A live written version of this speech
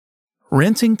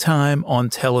Renting time on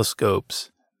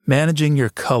telescopes, managing your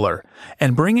color,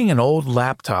 and bringing an old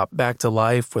laptop back to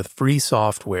life with free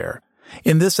software.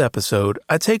 In this episode,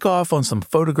 I take off on some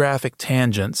photographic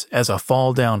tangents as I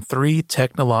fall down 3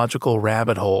 technological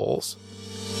rabbit holes.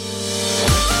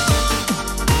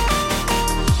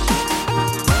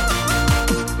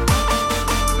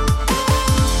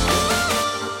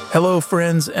 Hello,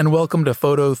 friends, and welcome to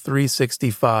Photo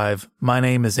 365. My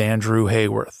name is Andrew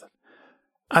Hayworth.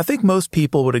 I think most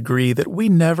people would agree that we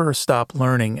never stop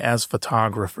learning as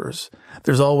photographers.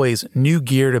 There's always new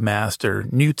gear to master,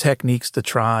 new techniques to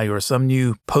try, or some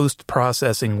new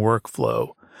post-processing workflow.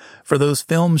 For those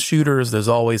film shooters, there's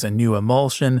always a new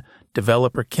emulsion,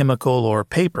 developer chemical, or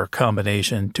paper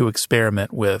combination to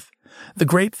experiment with. The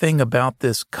great thing about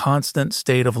this constant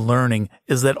state of learning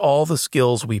is that all the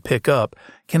skills we pick up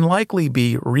can likely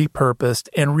be repurposed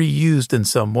and reused in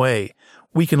some way.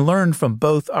 We can learn from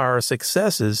both our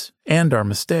successes and our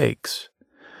mistakes.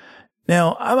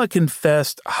 Now, I'm a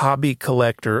confessed hobby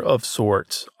collector of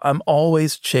sorts. I'm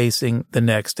always chasing the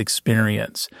next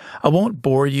experience. I won't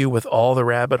bore you with all the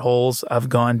rabbit holes I've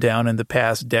gone down in the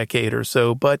past decade or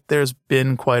so, but there's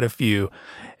been quite a few.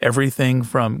 Everything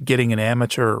from getting an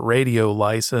amateur radio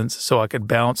license so I could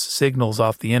bounce signals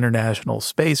off the International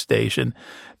Space Station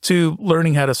to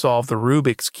learning how to solve the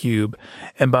Rubik's Cube.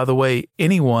 And by the way,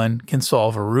 anyone can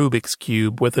solve a Rubik's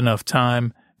Cube with enough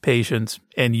time, patience,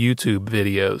 and YouTube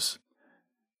videos.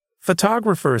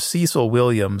 Photographer Cecil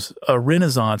Williams, a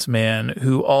Renaissance man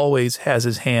who always has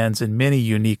his hands in many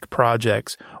unique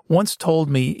projects, once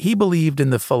told me he believed in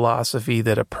the philosophy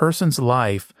that a person's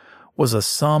life was a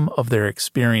sum of their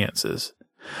experiences.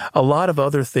 A lot of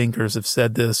other thinkers have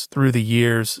said this through the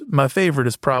years. My favorite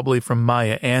is probably from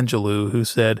Maya Angelou, who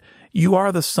said, "You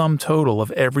are the sum total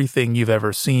of everything you've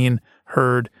ever seen,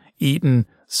 heard, eaten,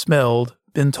 smelled,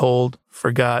 been told,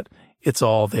 forgot. It's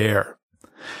all there."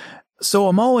 So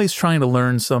I'm always trying to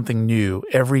learn something new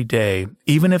every day.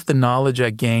 Even if the knowledge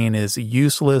I gain is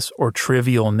useless or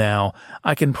trivial now,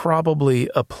 I can probably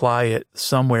apply it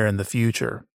somewhere in the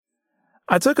future.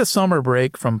 I took a summer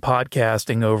break from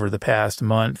podcasting over the past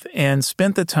month and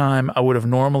spent the time I would have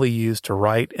normally used to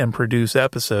write and produce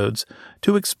episodes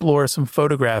to explore some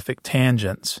photographic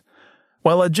tangents.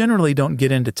 While I generally don't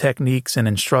get into techniques and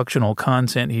instructional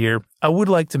content here, I would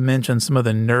like to mention some of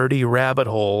the nerdy rabbit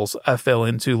holes I fell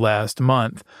into last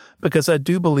month, because I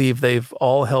do believe they've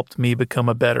all helped me become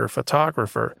a better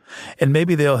photographer, and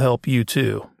maybe they'll help you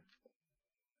too.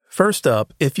 First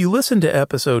up, if you listen to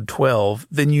episode 12,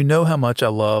 then you know how much I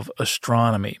love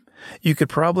astronomy. You could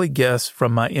probably guess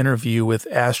from my interview with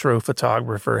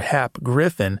astrophotographer Hap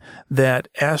Griffin that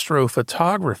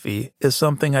astrophotography is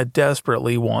something I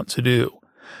desperately want to do.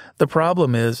 The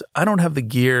problem is I don't have the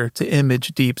gear to image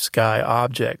deep sky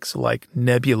objects like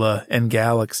nebula and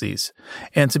galaxies.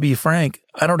 And to be frank,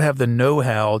 I don't have the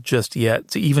know-how just yet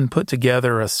to even put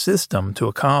together a system to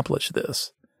accomplish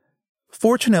this.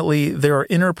 Fortunately, there are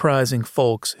enterprising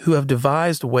folks who have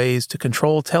devised ways to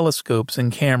control telescopes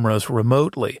and cameras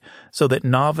remotely so that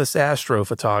novice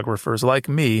astrophotographers like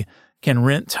me can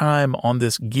rent time on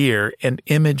this gear and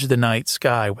image the night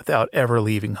sky without ever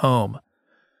leaving home.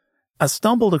 I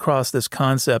stumbled across this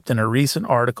concept in a recent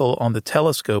article on the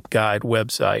Telescope Guide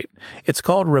website. It's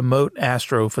called Remote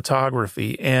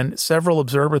Astrophotography, and several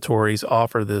observatories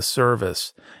offer this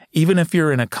service. Even if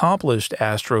you're an accomplished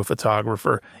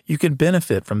astrophotographer, you can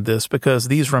benefit from this because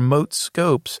these remote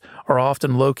scopes are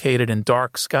often located in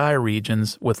dark sky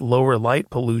regions with lower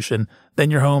light pollution than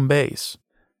your home base.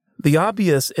 The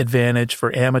obvious advantage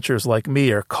for amateurs like me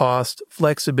are cost,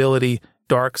 flexibility,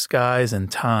 dark skies,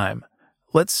 and time.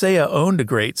 Let's say I owned a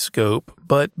great scope,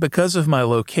 but because of my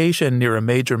location near a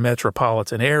major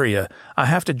metropolitan area, I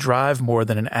have to drive more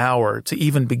than an hour to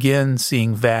even begin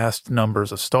seeing vast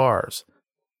numbers of stars.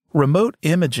 Remote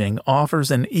imaging offers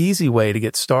an easy way to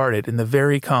get started in the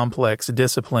very complex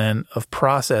discipline of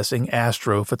processing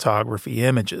astrophotography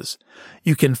images.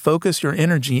 You can focus your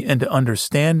energy into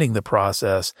understanding the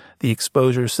process, the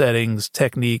exposure settings,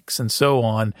 techniques, and so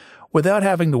on, without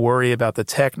having to worry about the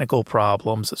technical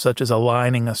problems such as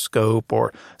aligning a scope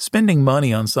or spending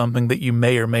money on something that you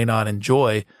may or may not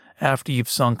enjoy after you've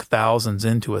sunk thousands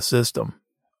into a system.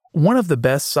 One of the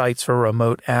best sites for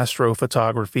remote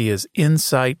astrophotography is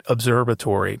InSight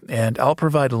Observatory, and I'll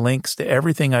provide links to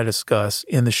everything I discuss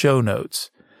in the show notes.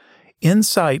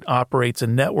 InSight operates a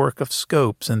network of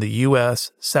scopes in the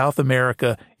U.S., South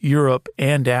America, Europe,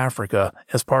 and Africa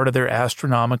as part of their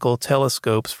Astronomical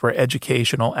Telescopes for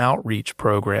Educational Outreach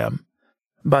program.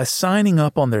 By signing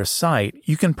up on their site,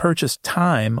 you can purchase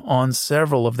time on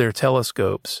several of their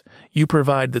telescopes. You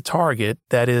provide the target,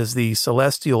 that is, the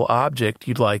celestial object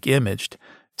you'd like imaged,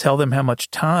 tell them how much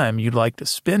time you'd like to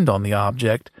spend on the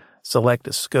object, select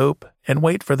a scope, and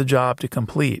wait for the job to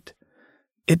complete.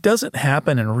 It doesn't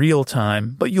happen in real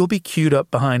time, but you'll be queued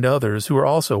up behind others who are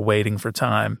also waiting for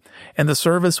time, and the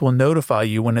service will notify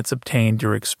you when it's obtained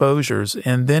your exposures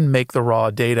and then make the raw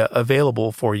data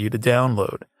available for you to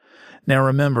download. Now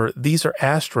remember, these are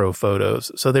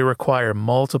astrophotos, so they require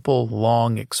multiple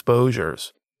long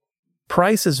exposures.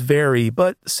 Prices vary,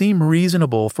 but seem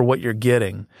reasonable for what you're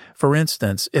getting. For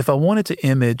instance, if I wanted to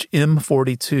image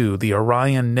M42, the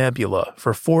Orion Nebula,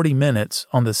 for 40 minutes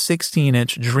on the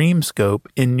 16-inch DreamScope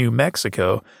in New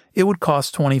Mexico, it would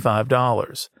cost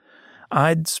 $25.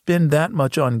 I'd spend that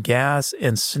much on gas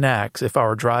and snacks if I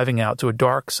were driving out to a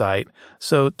dark site,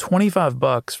 so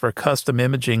 $25 for custom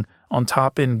imaging on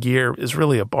top-end gear is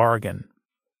really a bargain.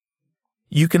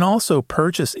 You can also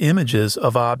purchase images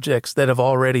of objects that have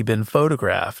already been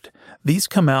photographed. These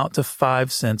come out to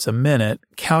 5 cents a minute,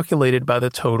 calculated by the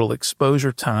total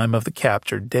exposure time of the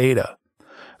captured data.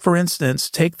 For instance,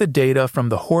 take the data from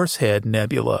the Horsehead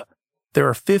Nebula. There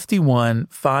are 51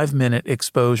 5-minute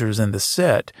exposures in the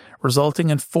set, resulting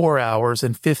in 4 hours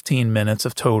and 15 minutes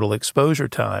of total exposure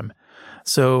time.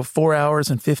 So 4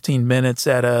 hours and 15 minutes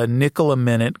at a nickel a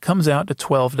minute comes out to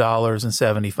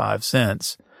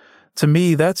 $12.75. To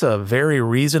me, that's a very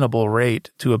reasonable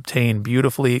rate to obtain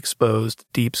beautifully exposed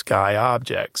deep sky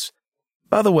objects.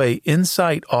 By the way,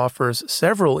 Insight offers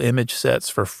several image sets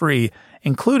for free,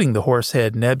 including the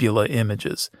Horsehead Nebula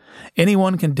images.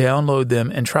 Anyone can download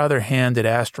them and try their hand at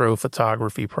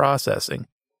astrophotography processing.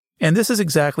 And this is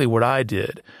exactly what I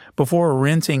did. Before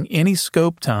renting any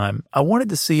scope time, I wanted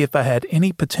to see if I had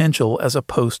any potential as a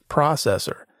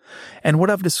post-processor. And what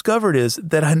I've discovered is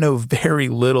that I know very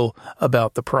little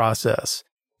about the process.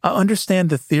 I understand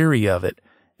the theory of it.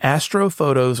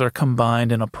 Astrophotos are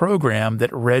combined in a program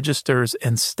that registers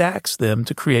and stacks them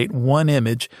to create one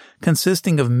image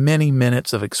consisting of many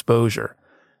minutes of exposure.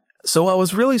 So I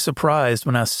was really surprised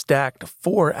when I stacked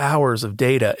 4 hours of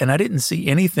data and I didn't see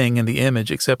anything in the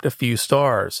image except a few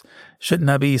stars. Shouldn't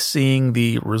I be seeing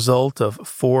the result of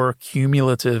 4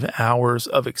 cumulative hours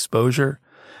of exposure?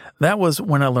 That was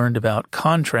when I learned about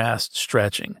contrast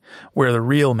stretching, where the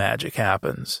real magic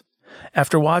happens.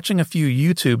 After watching a few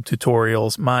YouTube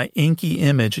tutorials, my inky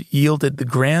image yielded the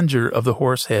grandeur of the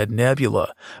Horsehead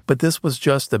Nebula, but this was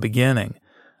just the beginning.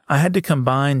 I had to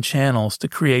combine channels to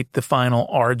create the final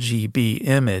RGB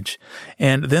image,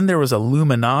 and then there was a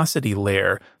luminosity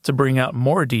layer to bring out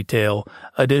more detail,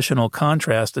 additional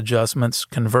contrast adjustments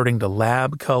converting to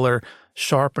lab color,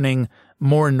 sharpening,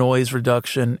 more noise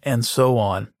reduction, and so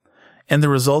on. And the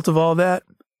result of all that?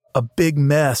 A big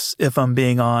mess, if I'm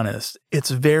being honest.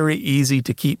 It's very easy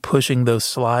to keep pushing those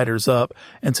sliders up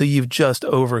until you've just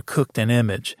overcooked an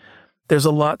image. There's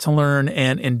a lot to learn,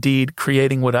 and indeed,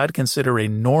 creating what I'd consider a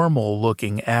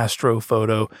normal-looking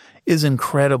astrophoto is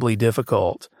incredibly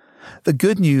difficult. The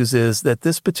good news is that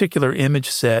this particular image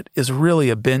set is really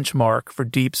a benchmark for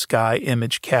deep sky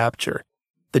image capture.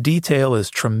 The detail is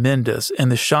tremendous, and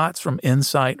the shots from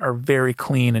Insight are very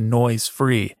clean and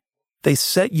noise-free. They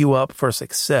set you up for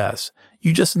success.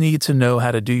 You just need to know how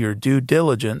to do your due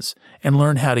diligence and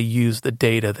learn how to use the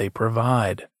data they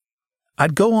provide.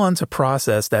 I'd go on to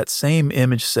process that same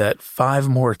image set 5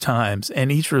 more times,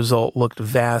 and each result looked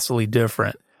vastly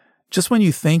different. Just when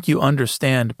you think you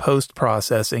understand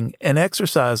post-processing, an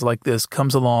exercise like this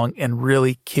comes along and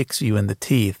really kicks you in the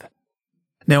teeth.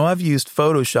 Now, I've used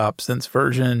Photoshop since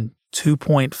version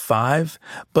 2.5,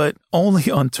 but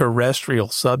only on terrestrial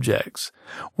subjects.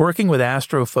 Working with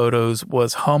astrophotos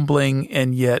was humbling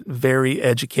and yet very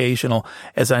educational,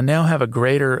 as I now have a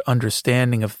greater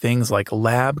understanding of things like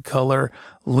lab color,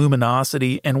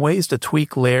 luminosity, and ways to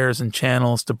tweak layers and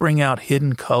channels to bring out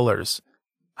hidden colors.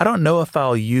 I don't know if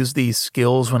I'll use these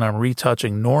skills when I'm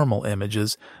retouching normal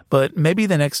images, but maybe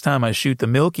the next time I shoot the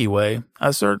Milky Way,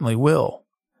 I certainly will.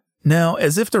 Now,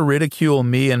 as if to ridicule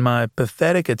me and my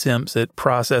pathetic attempts at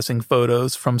processing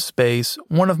photos from space,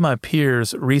 one of my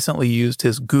peers recently used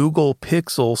his Google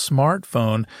Pixel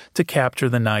smartphone to capture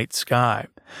the night sky.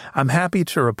 I'm happy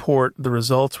to report the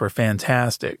results were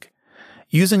fantastic.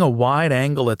 Using a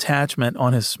wide-angle attachment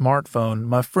on his smartphone,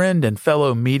 my friend and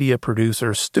fellow media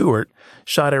producer Stuart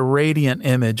shot a radiant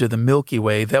image of the Milky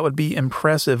Way that would be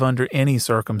impressive under any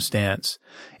circumstance.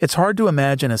 It's hard to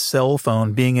imagine a cell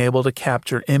phone being able to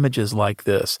capture images like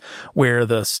this, where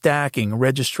the stacking,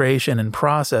 registration, and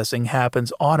processing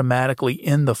happens automatically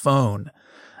in the phone.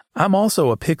 I'm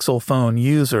also a Pixel phone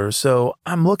user, so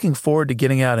I'm looking forward to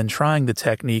getting out and trying the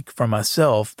technique for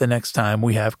myself the next time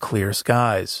we have clear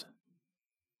skies.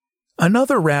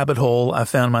 Another rabbit hole I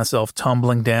found myself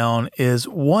tumbling down is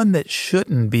one that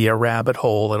shouldn't be a rabbit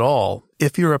hole at all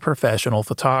if you're a professional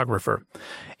photographer,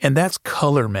 and that's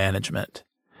color management.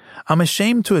 I'm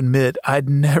ashamed to admit I'd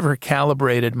never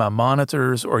calibrated my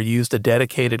monitors or used a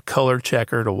dedicated color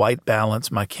checker to white balance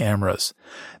my cameras.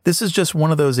 This is just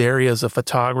one of those areas of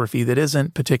photography that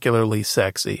isn't particularly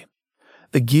sexy.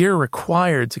 The gear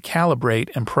required to calibrate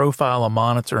and profile a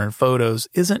monitor and photos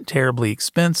isn't terribly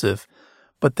expensive,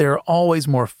 but there are always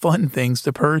more fun things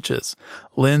to purchase: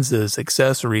 lenses,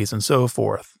 accessories, and so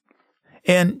forth.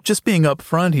 And just being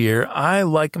upfront here, I,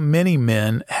 like many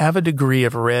men, have a degree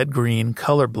of red-green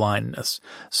color blindness,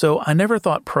 so I never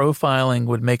thought profiling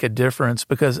would make a difference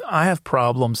because I have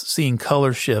problems seeing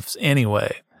color shifts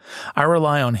anyway. I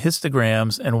rely on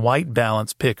histograms and white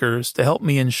balance pickers to help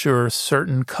me ensure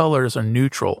certain colors are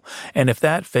neutral, and if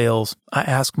that fails, I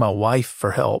ask my wife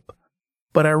for help.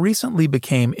 But I recently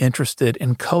became interested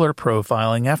in color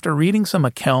profiling after reading some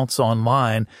accounts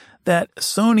online that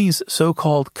Sony's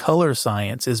so-called color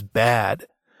science is bad.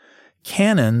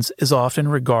 Canon's is often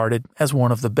regarded as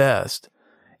one of the best.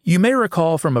 You may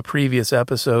recall from a previous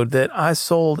episode that I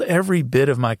sold every bit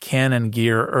of my Canon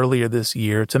gear earlier this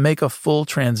year to make a full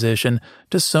transition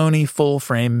to Sony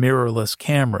full-frame mirrorless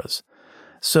cameras.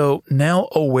 So now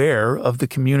aware of the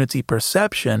community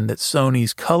perception that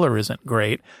Sony's color isn't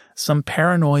great, some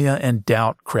paranoia and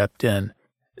doubt crept in.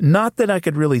 Not that I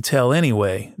could really tell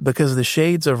anyway, because the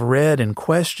shades of red in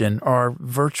question are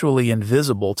virtually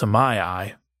invisible to my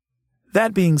eye.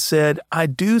 That being said, I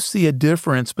do see a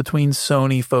difference between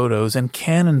Sony photos and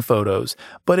Canon photos,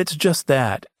 but it's just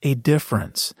that, a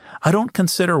difference. I don't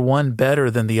consider one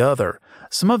better than the other.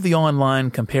 Some of the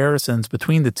online comparisons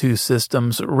between the two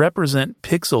systems represent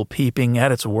pixel peeping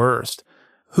at its worst.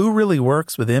 Who really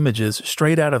works with images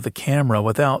straight out of the camera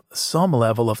without some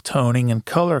level of toning and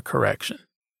color correction?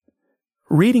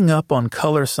 Reading up on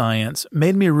color science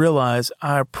made me realize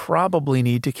I probably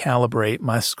need to calibrate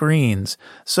my screens,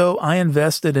 so I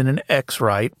invested in an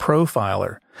X-Rite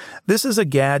profiler. This is a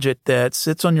gadget that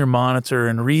sits on your monitor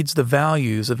and reads the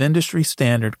values of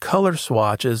industry-standard color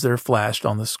swatches that are flashed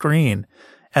on the screen.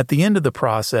 At the end of the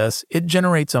process, it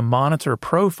generates a monitor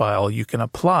profile you can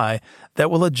apply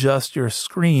that will adjust your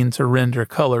screen to render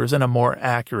colors in a more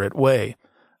accurate way,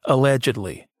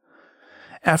 allegedly.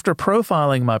 After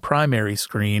profiling my primary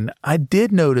screen, I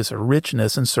did notice a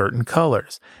richness in certain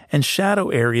colors, and shadow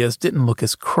areas didn't look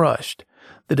as crushed.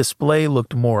 The display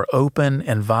looked more open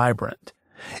and vibrant.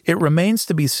 It remains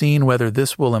to be seen whether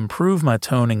this will improve my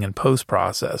toning and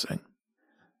post-processing.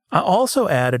 I also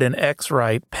added an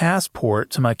X-Rite Passport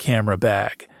to my camera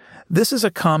bag. This is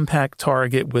a compact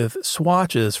target with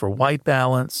swatches for white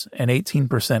balance, an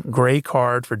 18% gray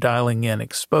card for dialing in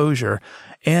exposure,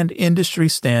 and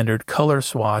industry-standard color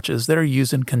swatches that are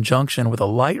used in conjunction with a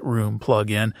Lightroom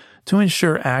plugin to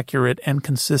ensure accurate and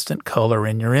consistent color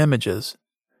in your images.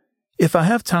 If I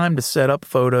have time to set up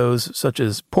photos such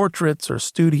as portraits or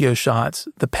studio shots,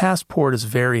 the Passport is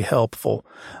very helpful.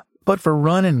 But for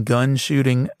run and gun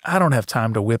shooting, I don't have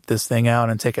time to whip this thing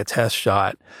out and take a test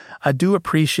shot. I do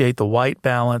appreciate the white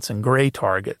balance and gray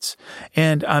targets,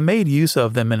 and I made use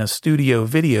of them in a studio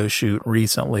video shoot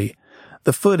recently.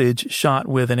 The footage, shot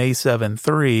with an A7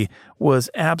 III,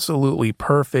 was absolutely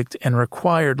perfect and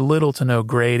required little to no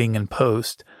grading in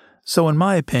post. So in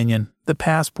my opinion, the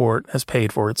Passport has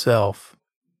paid for itself.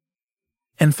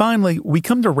 And finally, we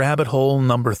come to rabbit hole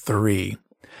number 3.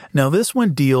 Now this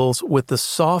one deals with the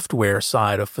software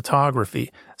side of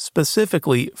photography,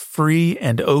 specifically free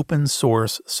and open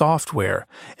source software,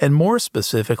 and more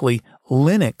specifically,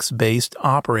 Linux-based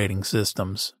operating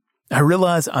systems. I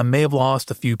realize I may have lost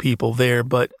a few people there,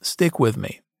 but stick with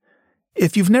me.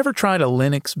 If you've never tried a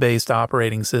Linux-based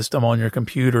operating system on your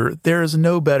computer, there is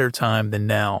no better time than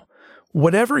now.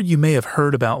 Whatever you may have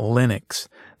heard about Linux,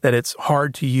 that it's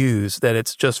hard to use, that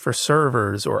it's just for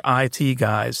servers or IT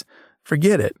guys,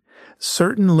 forget it.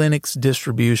 Certain Linux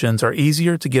distributions are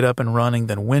easier to get up and running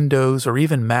than Windows or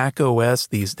even Mac OS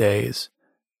these days.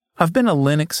 I've been a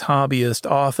Linux hobbyist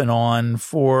off and on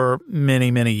for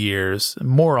many years,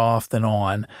 more off than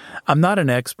on. I'm not an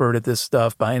expert at this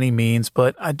stuff by any means,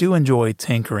 but I do enjoy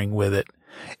tinkering with it.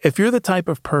 If you're the type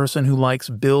of person who likes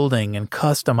building and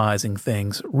customizing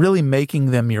things, really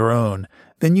making them your own,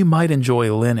 then you might enjoy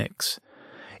Linux.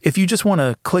 If you just want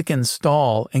to click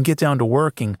install and get down to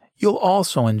working, you'll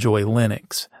also enjoy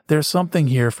Linux. There's something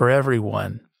here for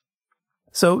everyone.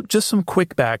 So just some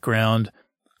quick background.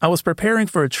 I was preparing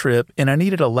for a trip and I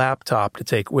needed a laptop to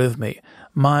take with me.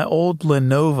 My old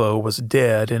Lenovo was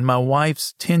dead and my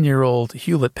wife's 10-year-old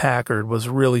Hewlett-Packard was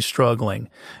really struggling.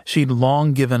 She'd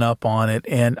long given up on it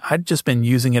and I'd just been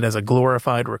using it as a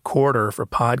glorified recorder for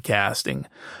podcasting.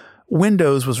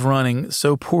 Windows was running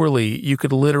so poorly you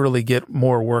could literally get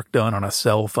more work done on a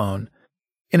cell phone.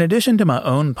 In addition to my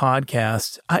own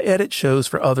podcasts, I edit shows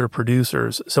for other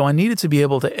producers, so I needed to be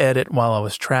able to edit while I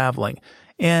was traveling.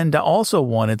 And I also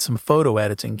wanted some photo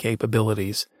editing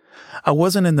capabilities. I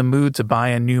wasn't in the mood to buy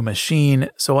a new machine,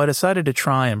 so I decided to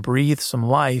try and breathe some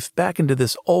life back into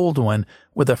this old one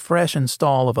with a fresh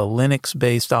install of a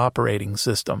Linux-based operating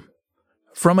system.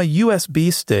 From a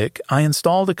USB stick, I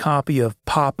installed a copy of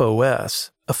Pop!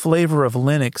 OS, a flavor of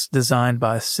Linux designed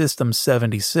by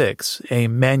System76, a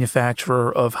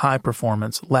manufacturer of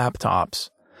high-performance laptops.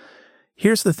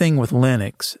 Here's the thing with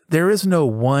Linux. There is no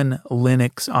one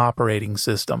Linux operating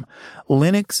system.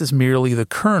 Linux is merely the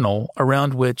kernel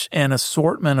around which an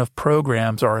assortment of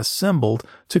programs are assembled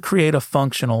to create a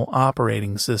functional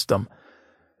operating system.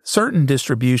 Certain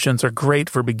distributions are great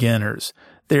for beginners.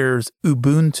 There's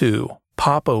Ubuntu,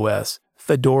 Pop! OS,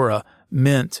 Fedora,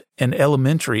 Mint, and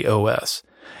Elementary OS.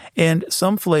 And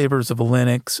some flavors of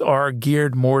Linux are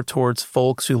geared more towards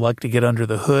folks who like to get under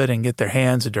the hood and get their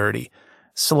hands dirty.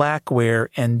 Slackware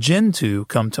and Gentoo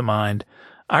come to mind.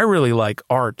 I really like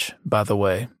Arch, by the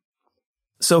way.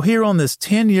 So here on this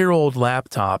 10-year-old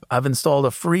laptop, I've installed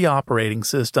a free operating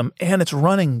system and it's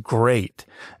running great.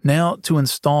 Now to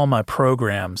install my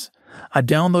programs. I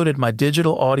downloaded my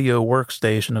digital audio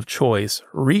workstation of choice,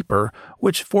 Reaper,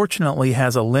 which fortunately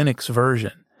has a Linux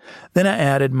version. Then I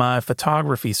added my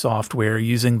photography software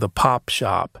using the Pop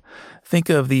Shop. Think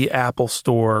of the Apple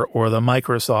Store or the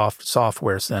Microsoft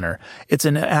Software Center. It's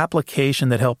an application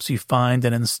that helps you find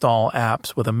and install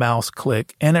apps with a mouse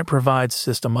click, and it provides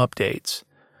system updates.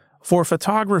 For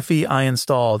photography, I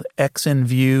installed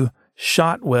XNView,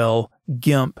 Shotwell,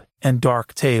 GIMP, and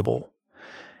Darktable.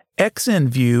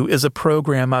 XNView is a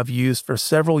program I've used for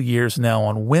several years now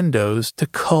on Windows to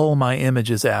cull my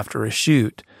images after a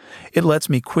shoot. It lets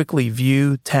me quickly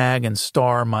view, tag, and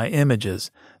star my images.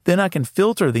 Then I can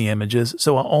filter the images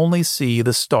so I only see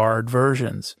the starred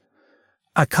versions.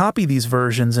 I copy these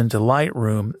versions into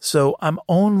Lightroom, so I'm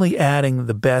only adding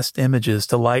the best images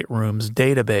to Lightroom's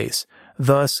database,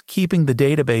 thus keeping the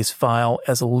database file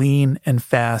as lean and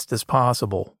fast as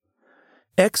possible.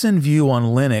 XNView on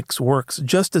Linux works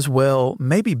just as well,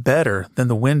 maybe better, than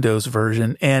the Windows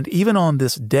version, and even on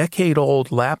this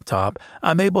decade-old laptop,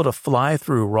 I'm able to fly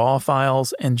through RAW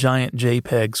files and giant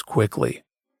JPEGs quickly.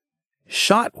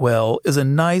 Shotwell is a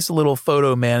nice little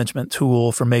photo management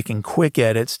tool for making quick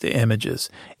edits to images.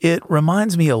 It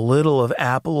reminds me a little of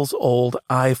Apple's old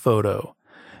iPhoto.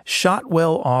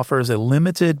 Shotwell offers a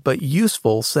limited but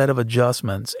useful set of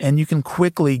adjustments, and you can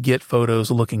quickly get photos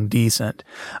looking decent.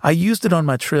 I used it on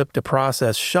my trip to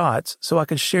process shots so I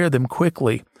could share them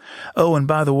quickly. Oh, and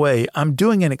by the way, I'm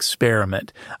doing an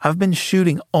experiment. I've been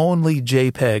shooting only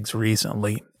JPEGs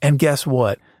recently, and guess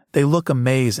what? They look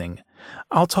amazing.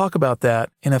 I'll talk about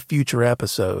that in a future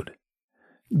episode.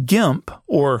 GIMP,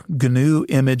 or GNU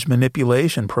Image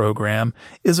Manipulation Program,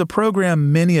 is a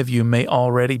program many of you may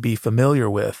already be familiar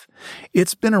with.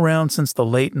 It's been around since the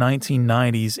late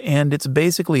 1990s, and it's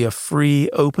basically a free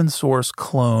open-source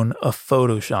clone of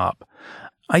Photoshop.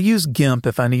 I use GIMP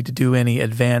if I need to do any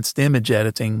advanced image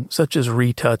editing, such as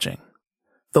retouching.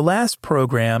 The last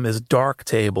program is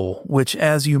Darktable, which,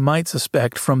 as you might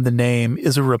suspect from the name,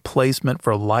 is a replacement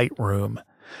for Lightroom.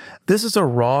 This is a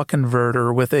RAW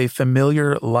converter with a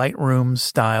familiar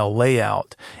Lightroom-style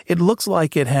layout. It looks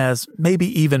like it has maybe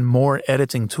even more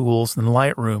editing tools than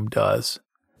Lightroom does.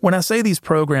 When I say these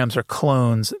programs are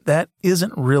clones, that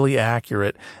isn't really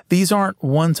accurate. These aren't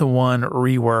one-to-one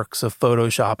reworks of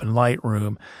Photoshop and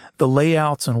Lightroom. The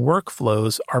layouts and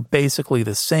workflows are basically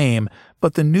the same,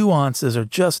 but the nuances are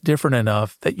just different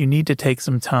enough that you need to take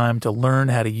some time to learn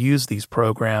how to use these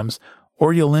programs,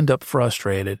 or you'll end up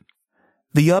frustrated.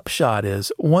 The upshot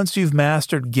is, once you've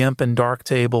mastered GIMP and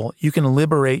Darktable, you can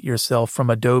liberate yourself from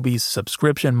Adobe's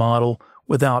subscription model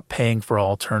without paying for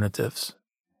alternatives.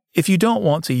 If you don't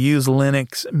want to use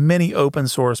Linux, many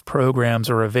open-source programs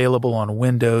are available on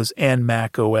Windows and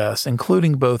Mac OS,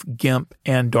 including both GIMP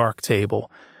and Darktable.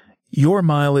 Your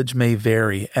mileage may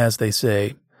vary, as they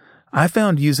say. I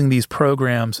found using these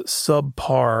programs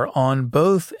subpar on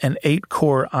both an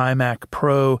 8-core iMac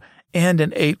Pro and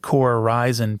an 8-core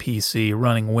Ryzen PC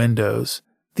running Windows.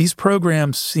 These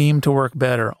programs seem to work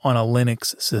better on a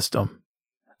Linux system.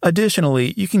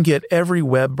 Additionally, you can get every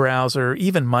web browser,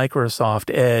 even Microsoft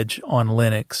Edge, on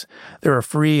Linux. There are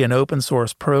free and open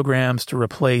source programs to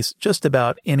replace just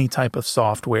about any type of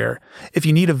software. If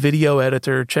you need a video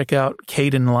editor, check out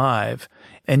Kdenlive,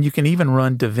 and you can even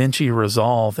run DaVinci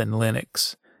Resolve in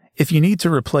Linux. If you need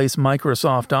to replace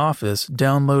Microsoft Office,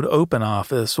 download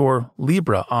OpenOffice or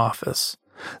LibreOffice.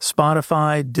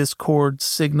 Spotify, Discord,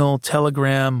 Signal,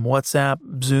 Telegram,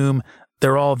 WhatsApp, Zoom,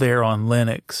 they're all there on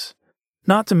Linux.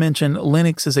 Not to mention,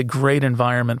 Linux is a great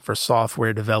environment for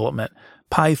software development.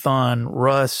 Python,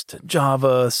 Rust,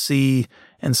 Java, C,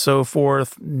 and so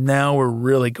forth. Now we're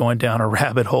really going down a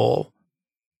rabbit hole.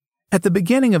 At the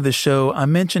beginning of the show, I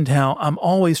mentioned how I'm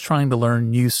always trying to learn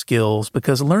new skills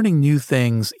because learning new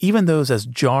things, even those as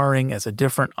jarring as a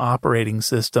different operating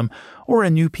system or a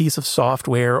new piece of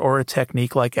software or a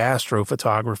technique like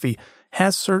astrophotography,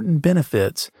 has certain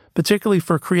benefits, particularly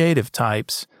for creative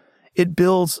types. It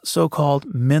builds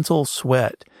so-called mental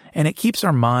sweat, and it keeps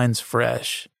our minds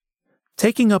fresh.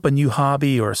 Taking up a new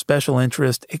hobby or special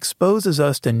interest exposes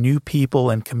us to new people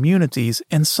and communities,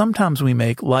 and sometimes we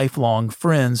make lifelong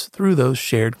friends through those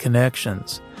shared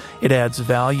connections. It adds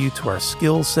value to our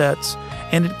skill sets,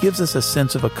 and it gives us a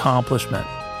sense of accomplishment.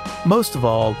 Most of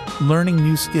all, learning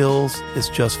new skills is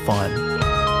just fun.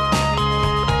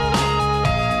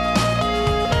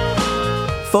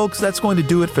 Folks, that's going to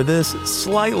do it for this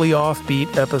slightly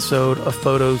offbeat episode of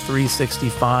Photo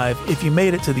 365. If you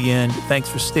made it to the end, thanks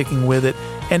for sticking with it.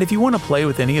 And if you want to play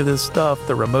with any of this stuff,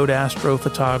 the remote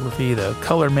astrophotography, the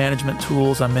color management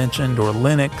tools I mentioned, or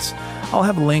Linux, I'll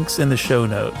have links in the show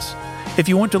notes. If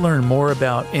you want to learn more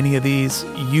about any of these,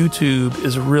 YouTube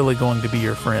is really going to be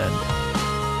your friend.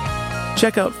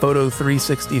 Check out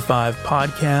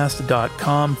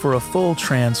Photo365podcast.com for a full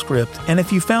transcript, and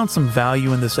if you found some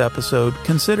value in this episode,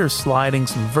 consider sliding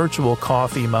some virtual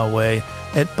coffee my way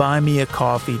at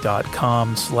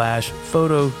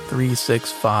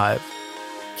buymeacoffee.com/photo365.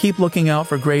 Keep looking out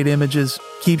for great images,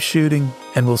 keep shooting,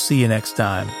 and we'll see you next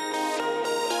time.